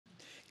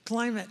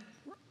climate,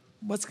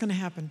 what's going to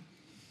happen?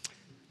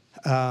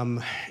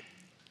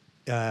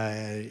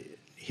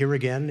 Here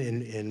again,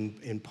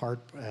 in part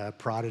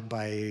prodded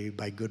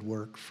by good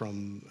work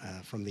from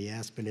the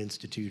Aspen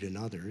Institute and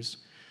others,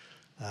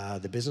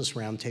 the Business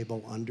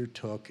Roundtable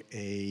undertook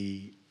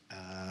a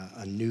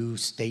new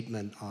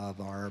statement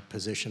of our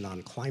position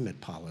on climate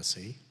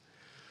policy.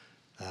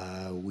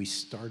 We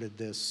started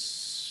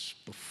this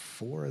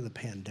before the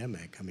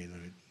pandemic. I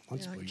mean,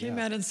 it came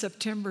out in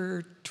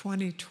September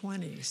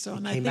 2020. So,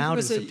 and I think came out it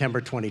was in September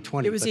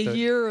 2020. It was a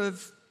year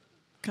of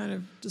kind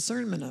of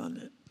discernment on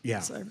it. Yeah,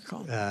 as I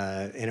recall.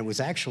 And it was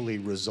actually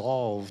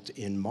resolved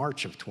in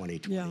March of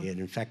 2020. Yeah. And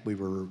in fact, we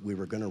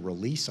were going to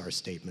release our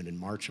statement in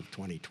March of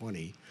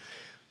 2020,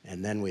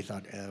 and then we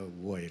thought, oh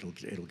boy,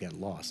 it'll get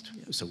lost.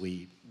 Yeah. So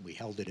we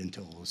held it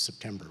until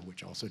September,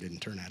 which also didn't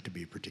turn out to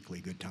be a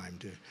particularly good time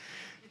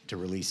to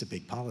release a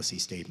big policy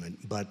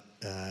statement. But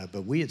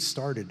we had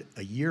started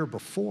a year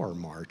before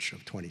March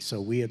of 20.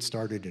 So we had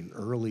started in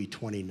early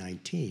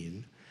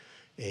 2019.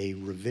 A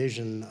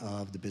revision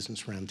of the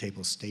Business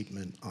Roundtable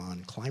statement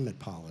on climate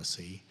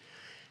policy.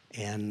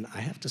 And I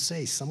have to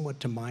say, somewhat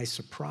to my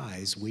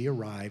surprise, we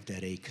arrived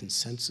at a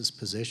consensus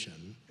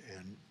position.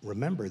 And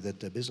remember that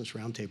the Business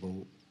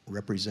Roundtable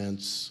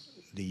represents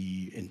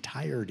the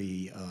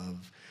entirety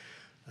of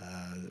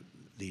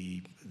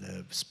the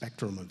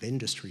spectrum of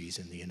industries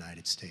in the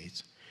United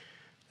States.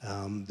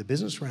 The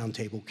Business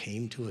Roundtable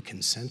came to a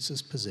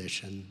consensus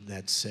position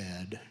that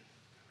said,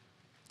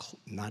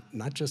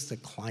 not just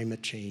that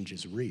climate change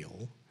is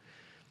real,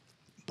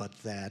 but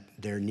that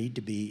there need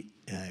to be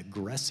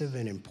aggressive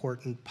and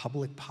important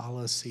public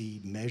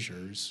policy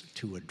measures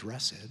to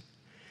address it,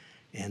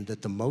 and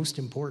that the most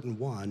important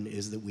one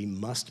is that we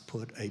must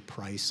put a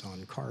price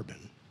on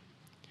carbon.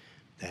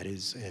 That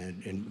is,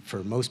 and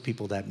for most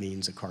people that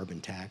means a carbon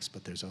tax,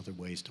 but there's other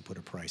ways to put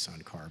a price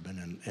on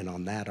carbon, and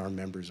on that our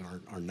members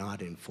are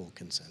not in full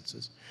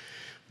consensus.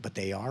 But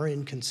they are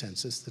in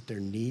consensus that there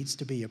needs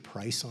to be a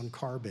price on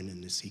carbon in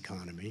this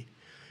economy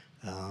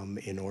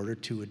in order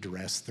to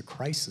address the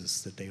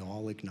crisis that they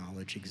all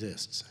acknowledge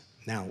exists.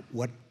 Now,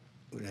 what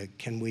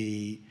can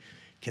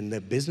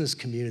the business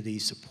community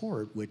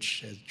support,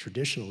 which has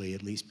traditionally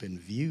at least been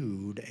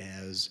viewed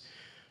as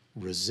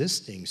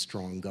resisting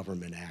strong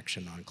government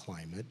action on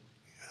climate,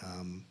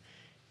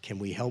 can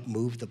we help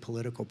move the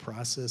political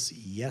process?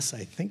 Yes,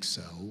 I think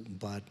so,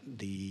 but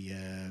the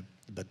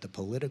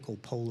political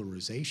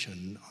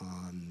polarization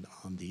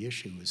on the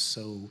issue is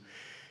so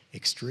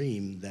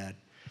extreme that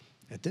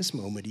at this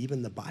moment,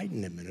 even the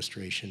Biden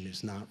administration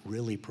is not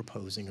really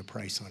proposing a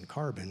price on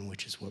carbon,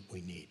 which is what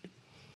we need.